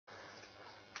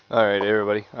Alright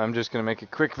everybody, I'm just going to make a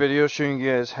quick video showing you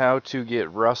guys how to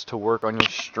get Rust to work on your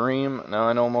stream. Now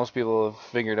I know most people have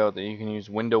figured out that you can use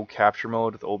window capture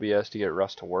mode with OBS to get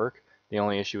Rust to work. The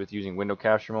only issue with using window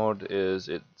capture mode is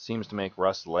it seems to make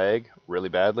Rust lag really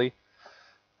badly.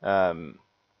 All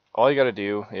you got to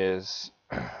do is,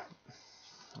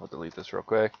 I'll delete this real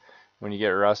quick, when you get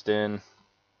Rust in,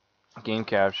 Game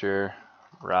Capture,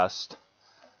 Rust,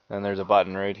 then there's a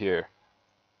button right here.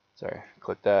 Sorry,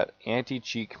 click that.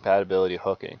 Anti-cheat compatibility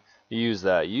hooking. You use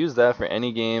that. You use that for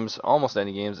any games, almost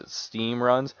any games that Steam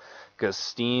runs, because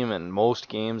Steam and most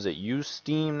games that use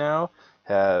Steam now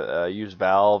have use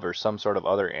Valve or some sort of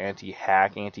other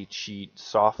anti-hack, anti-cheat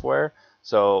software.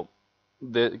 So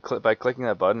by clicking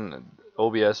that button,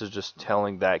 OBS is just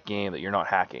telling that game that you're not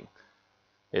hacking.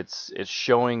 It's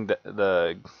showing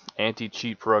the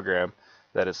anti-cheat program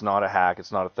that it's not a hack,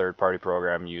 it's not a third-party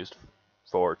program used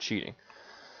for cheating.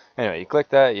 Anyway, you click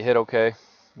that, you hit OK,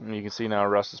 and you can see now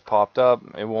Rust has popped up.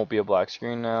 It won't be a black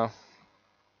screen now.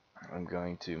 I'm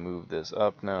going to move this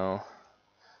up now.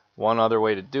 One other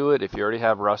way to do it, if you already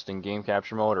have Rust in Game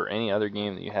Capture mode or any other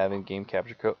game that you have in Game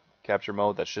Capture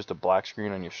mode that's just a black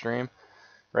screen on your stream,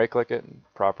 right click it,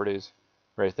 Properties,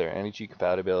 right there, Anti-cheat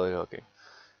compatibility hooking.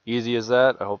 Easy as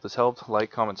that. I hope this helped. Like,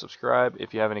 comment, subscribe.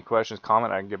 If you have any questions,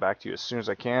 comment. I can get back to you as soon as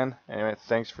I can. Anyway,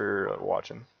 thanks for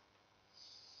watching.